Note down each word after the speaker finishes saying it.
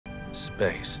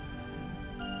Space.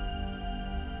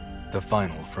 The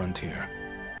final frontier.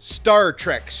 Star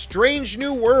Trek Strange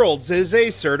New Worlds is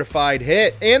a certified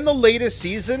hit, and the latest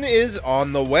season is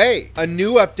on the way. A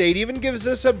new update even gives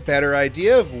us a better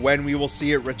idea of when we will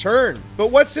see it return.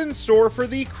 But what's in store for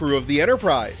the crew of the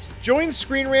Enterprise? Join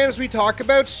ScreenRant as we talk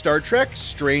about Star Trek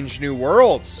Strange New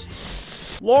Worlds.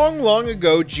 Long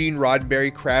ago, Gene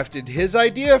Roddenberry crafted his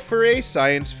idea for a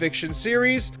science fiction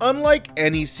series unlike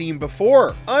any seen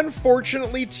before.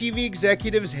 Unfortunately, TV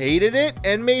executives hated it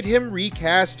and made him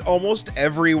recast almost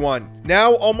everyone.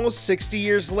 Now, almost 60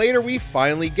 years later, we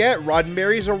finally get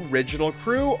Roddenberry's original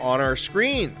crew on our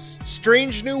screens.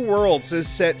 Strange New Worlds is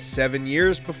set 7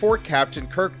 years before Captain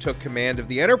Kirk took command of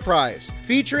the Enterprise.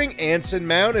 Featuring Anson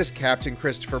Mount as Captain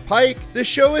Christopher Pike, the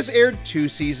show has aired 2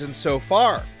 seasons so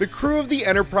far. The crew of the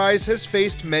Enterprise has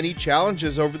faced many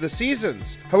challenges over the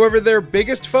seasons. However, their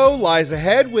biggest foe lies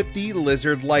ahead with the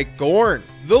lizard-like Gorn.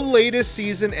 The latest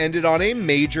season ended on a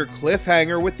major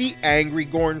cliffhanger with the angry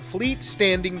Gorn fleet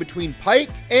standing between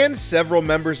Pike and several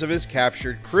members of his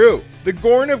captured crew. The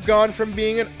Gorn have gone from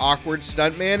being an awkward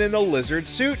stuntman in a lizard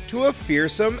suit to a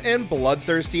fearsome and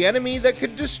bloodthirsty enemy that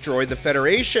could destroy the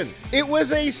Federation. It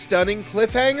was a stunning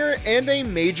cliffhanger and a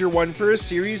major one for a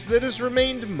series that has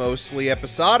remained mostly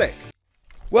episodic.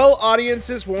 Well,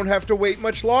 audiences won't have to wait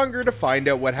much longer to find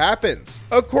out what happens.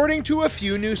 According to a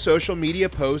few new social media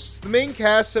posts, the main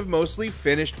casts have mostly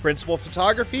finished principal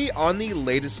photography on the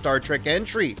latest Star Trek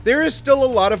entry. There is still a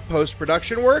lot of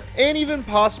post-production work and even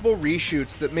possible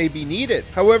reshoots that may be needed.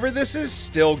 However, this is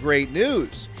still great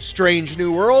news. Strange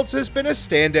New Worlds has been a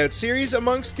standout series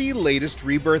amongst the latest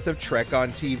rebirth of Trek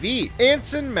on TV.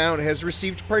 Anson Mount has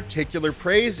received particular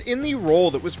praise in the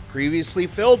role that was previously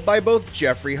filled by both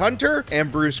Jeffrey Hunter and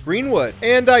Bruce Greenwood,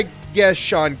 and I guess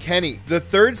Sean Kenny. The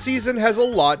 3rd season has a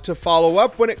lot to follow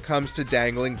up when it comes to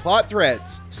dangling plot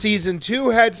threads. Season 2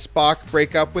 had Spock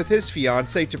break up with his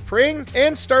fiancée T'Pring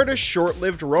and start a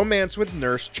short-lived romance with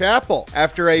Nurse Chapel.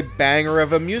 After a banger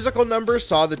of a musical number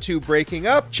saw the two breaking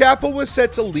up, Chapel was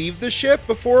set to leave the ship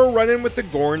before a run-in with the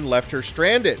Gorn left her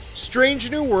stranded.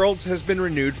 Strange New Worlds has been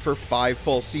renewed for 5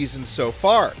 full seasons so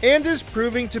far, and is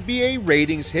proving to be a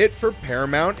ratings hit for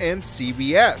Paramount and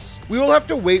CBS. We will have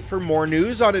to wait for more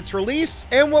news on its release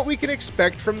and what we can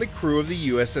expect from the crew of the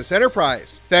USS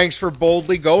Enterprise. Thanks for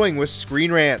boldly going with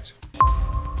ScreenRant.